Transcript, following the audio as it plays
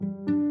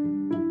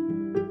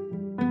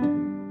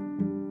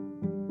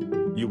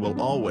will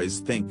always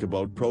think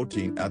about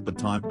protein at the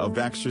time of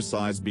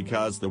exercise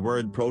because the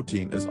word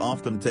protein is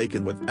often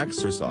taken with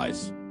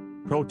exercise.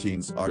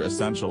 Proteins are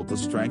essential to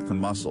strengthen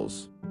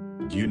muscles.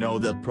 Do you know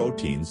that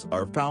proteins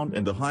are found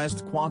in the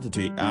highest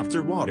quantity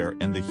after water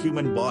in the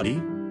human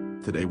body?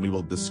 Today we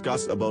will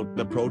discuss about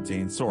the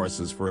protein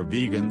sources for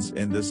vegans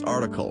in this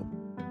article.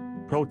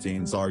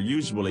 Proteins are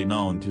usually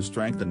known to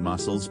strengthen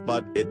muscles,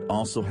 but it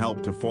also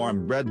helps to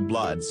form red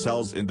blood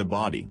cells in the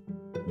body.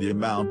 The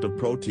amount of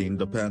protein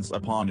depends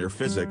upon your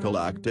physical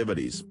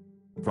activities.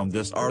 From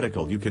this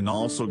article you can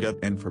also get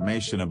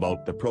information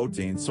about the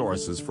protein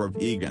sources for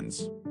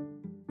vegans.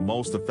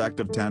 Most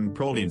effective 10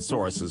 protein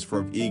sources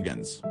for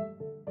vegans.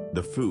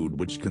 The food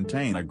which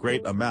contain a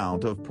great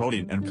amount of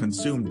protein and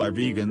consumed by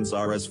vegans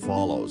are as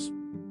follows: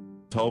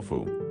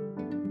 tofu,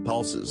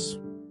 pulses,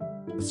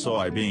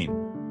 soybean,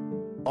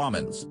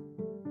 almonds,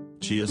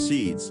 chia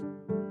seeds,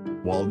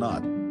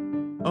 walnut,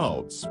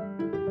 oats,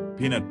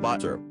 peanut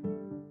butter,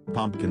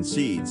 pumpkin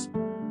seeds,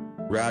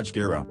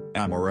 rajgira,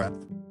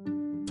 amaranth,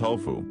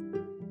 tofu.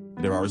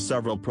 There are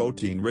several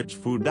protein-rich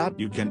food that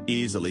you can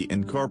easily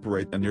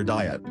incorporate in your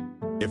diet.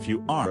 If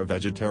you are a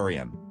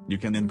vegetarian, you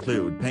can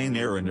include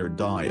paneer in your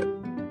diet.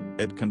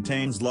 It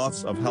contains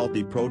lots of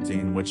healthy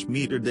protein which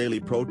meet your daily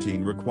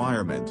protein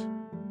requirement.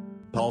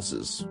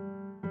 Pulses.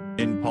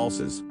 In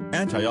pulses,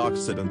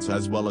 antioxidants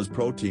as well as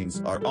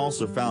proteins are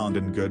also found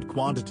in good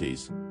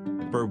quantities.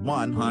 Per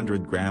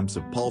 100 grams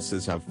of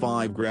pulses have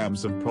 5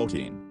 grams of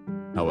protein.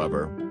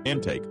 However,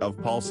 intake of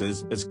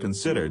pulses is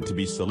considered to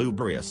be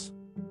salubrious.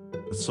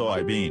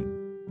 Soybean.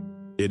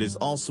 It is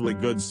also a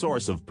good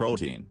source of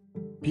protein.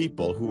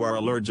 People who are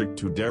allergic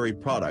to dairy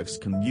products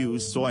can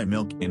use soy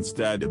milk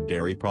instead of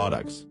dairy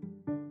products.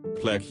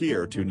 Click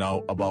here to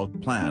know about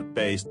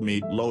plant-based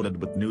meat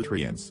loaded with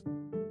nutrients.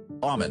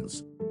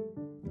 Almonds.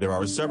 There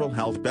are several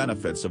health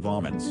benefits of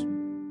almonds.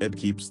 It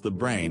keeps the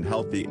brain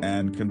healthy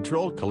and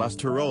control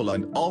cholesterol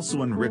and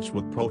also enriched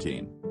with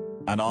protein.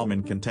 An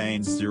almond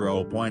contains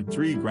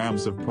 0.3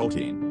 grams of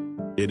protein.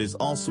 It is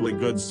also a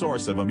good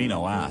source of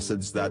amino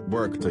acids that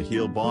work to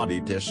heal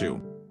body tissue.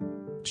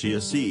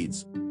 Chia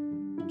seeds.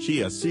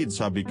 Chia seeds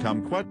have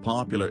become quite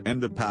popular in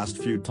the past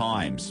few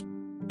times.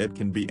 It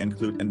can be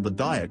included in the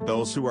diet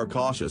those who are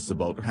cautious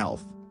about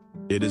health.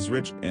 It is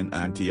rich in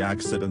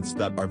antioxidants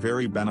that are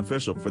very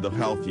beneficial for the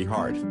healthy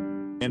heart.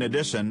 In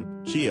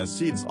addition, chia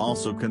seeds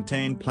also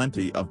contain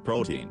plenty of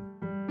protein.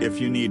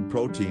 If you need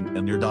protein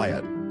in your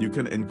diet, you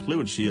can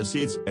include chia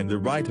seeds in the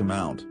right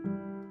amount.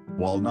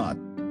 Walnut.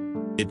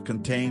 It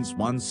contains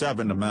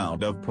 1/7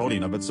 amount of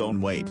protein of its own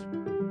weight.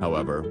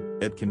 However,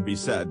 it can be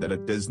said that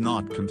it does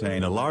not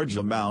contain a large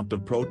amount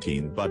of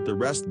protein, but the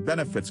rest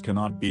benefits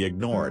cannot be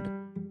ignored.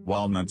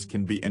 Walnuts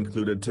can be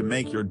included to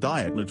make your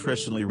diet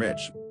nutritionally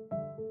rich.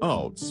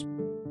 Oats.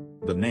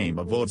 The name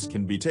of oats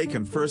can be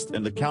taken first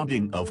in the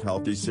counting of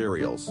healthy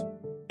cereals.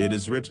 It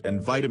is rich in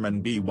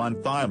vitamin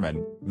B1,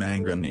 thiamine,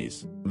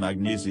 manganese,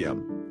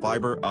 magnesium,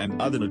 fiber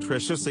and other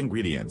nutritious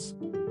ingredients.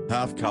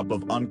 Half cup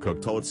of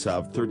uncooked oats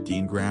have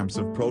 13 grams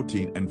of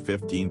protein and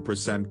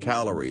 15%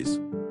 calories.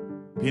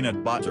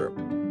 Peanut butter.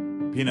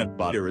 Peanut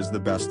butter is the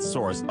best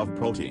source of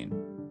protein.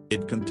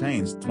 It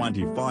contains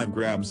 25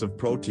 grams of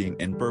protein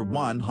in per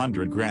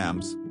 100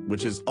 grams,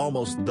 which is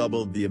almost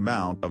double the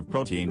amount of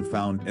protein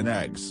found in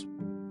eggs.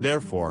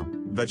 Therefore,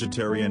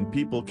 vegetarian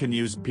people can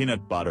use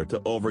peanut butter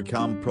to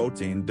overcome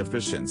protein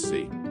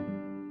deficiency.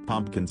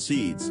 Pumpkin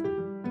seeds.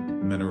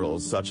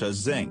 Minerals such as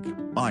zinc,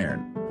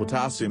 iron,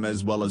 potassium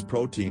as well as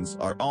proteins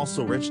are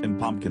also rich in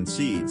pumpkin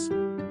seeds.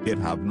 It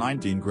have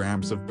 19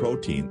 grams of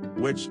protein,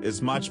 which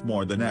is much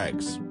more than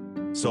eggs.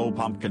 So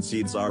pumpkin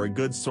seeds are a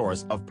good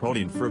source of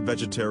protein for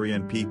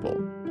vegetarian people.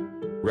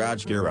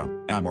 Rajgira,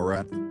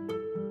 amaranth.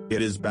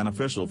 It is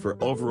beneficial for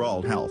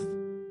overall health.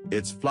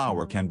 Its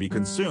flour can be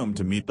consumed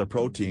to meet the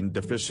protein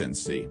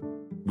deficiency.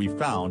 We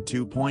found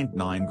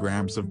 2.9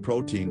 grams of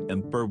protein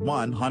in per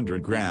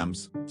 100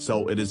 grams,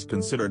 so it is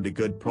considered a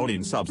good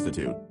protein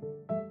substitute.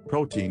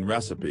 Protein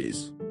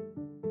recipes.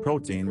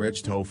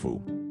 Protein-rich tofu.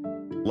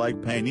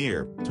 Like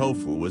paneer,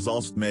 tofu is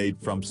also made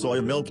from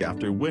soy milk,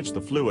 after which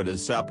the fluid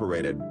is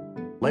separated.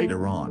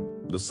 Later on,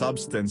 the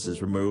substance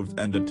is removed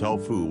and the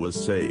tofu was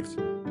saved.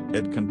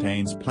 It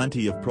contains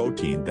plenty of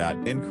protein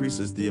that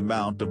increases the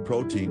amount of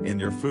protein in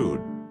your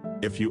food.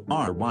 If you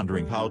are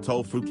wondering how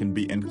tofu can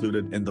be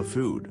included in the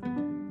food,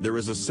 there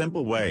is a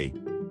simple way.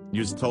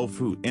 Use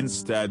tofu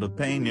instead of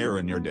paneer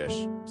in your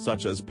dish,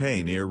 such as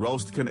paneer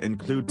roast can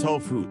include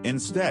tofu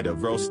instead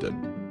of roasted.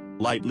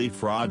 Lightly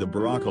fry the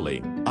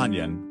broccoli,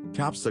 onion,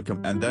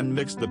 capsicum and then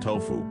mix the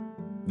tofu.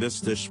 This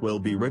dish will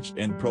be rich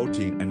in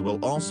protein and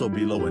will also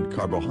be low in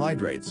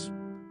carbohydrates.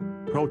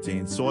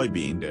 Protein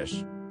soybean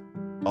dish.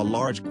 A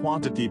large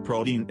quantity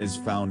protein is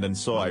found in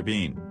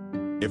soybean.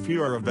 If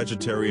you are a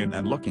vegetarian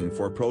and looking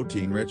for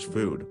protein-rich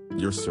food,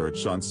 your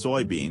search on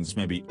soybeans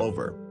may be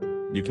over.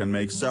 You can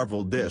make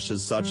several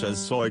dishes such as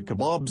soy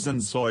kebabs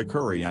and soy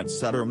curry,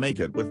 etc. Make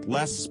it with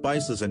less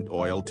spices and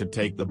oil to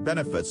take the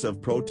benefits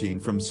of protein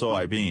from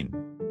soybean.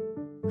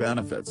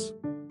 Benefits.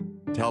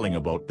 telling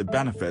about the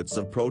benefits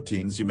of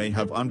proteins, you may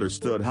have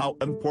understood how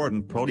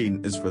important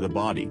protein is for the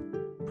body.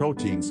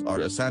 Proteins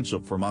are essential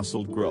for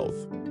muscle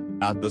growth.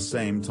 At the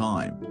same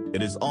time,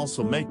 it is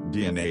also make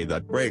DNA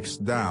that breaks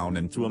down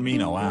into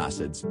amino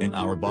acids in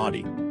our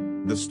body.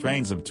 The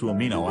strains of two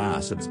amino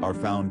acids are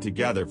found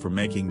together for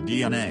making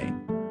DNA.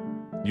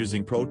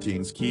 Using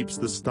proteins keeps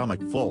the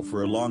stomach full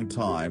for a long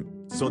time,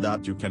 so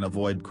that you can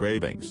avoid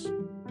cravings.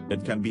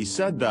 It can be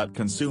said that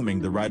consuming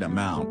the right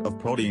amount of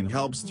protein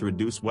helps to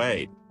reduce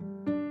weight.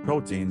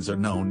 Proteins are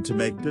known to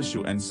make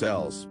tissue and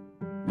cells.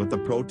 With a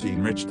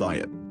protein-rich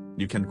diet,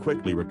 you can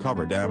quickly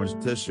recover damaged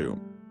tissue.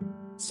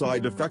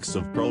 Side effects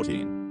of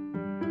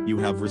protein. You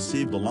have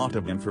received a lot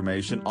of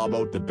information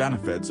about the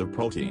benefits of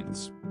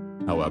proteins.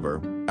 However,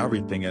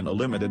 everything in a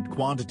limited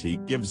quantity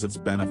gives its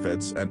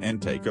benefits, and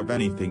intake of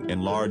anything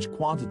in large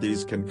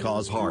quantities can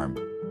cause harm.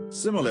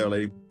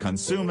 Similarly,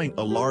 consuming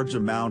a large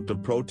amount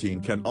of protein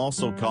can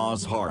also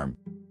cause harm.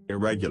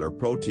 Irregular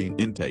protein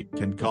intake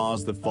can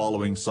cause the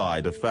following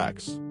side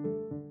effects.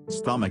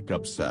 Stomach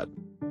upset.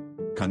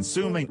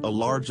 Consuming a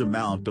large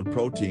amount of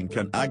protein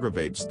can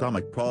aggravate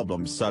stomach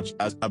problems such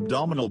as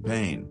abdominal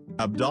pain,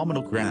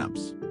 abdominal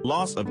cramps,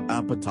 loss of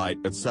appetite,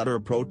 etc.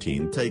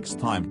 Protein takes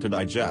time to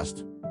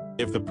digest.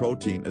 If the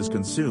protein is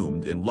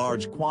consumed in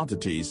large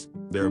quantities,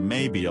 there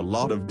may be a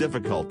lot of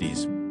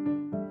difficulties.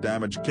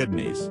 Damaged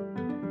kidneys.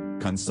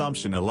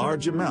 Consumption a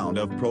large amount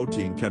of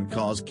protein can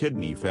cause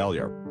kidney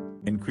failure.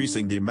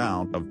 Increasing the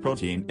amount of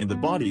protein in the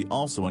body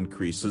also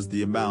increases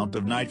the amount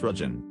of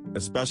nitrogen,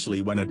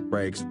 especially when it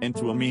breaks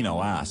into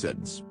amino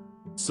acids.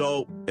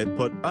 So, it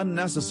put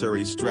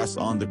unnecessary stress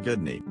on the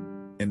kidney.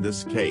 In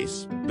this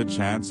case, the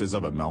chances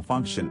of a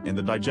malfunction in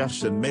the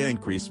digestion may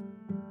increase.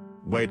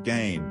 Weight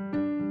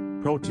gain.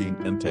 Protein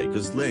intake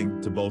is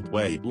linked to both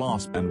weight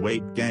loss and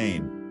weight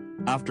gain.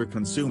 After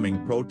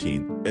consuming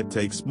protein, it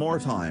takes more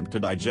time to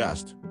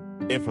digest.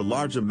 If a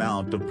large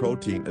amount of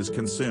protein is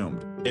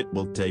consumed, it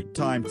will take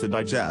time to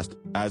digest.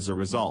 As a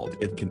result,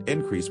 it can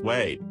increase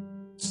weight.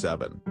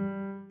 7.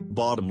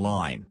 Bottom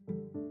line.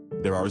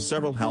 There are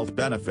several health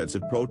benefits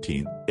of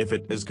protein, if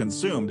it is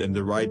consumed in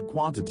the right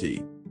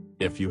quantity.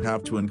 If you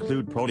have to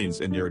include proteins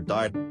in your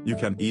diet, you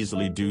can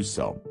easily do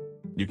so.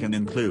 You can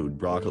include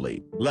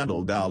broccoli,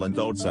 lentil, dal and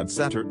oats,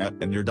 etc.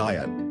 in your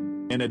diet.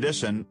 In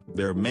addition,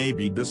 there may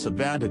be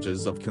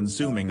disadvantages of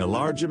consuming a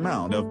large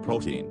amount of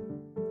protein.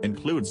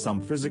 Include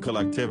some physical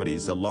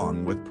activities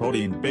along with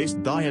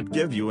protein-based diet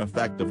give you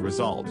effective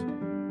result.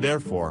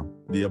 Therefore,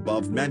 the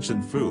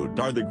above-mentioned food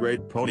are the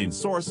great protein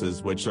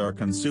sources which are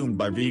consumed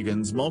by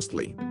vegans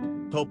mostly.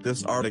 Hope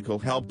this article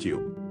helped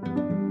you.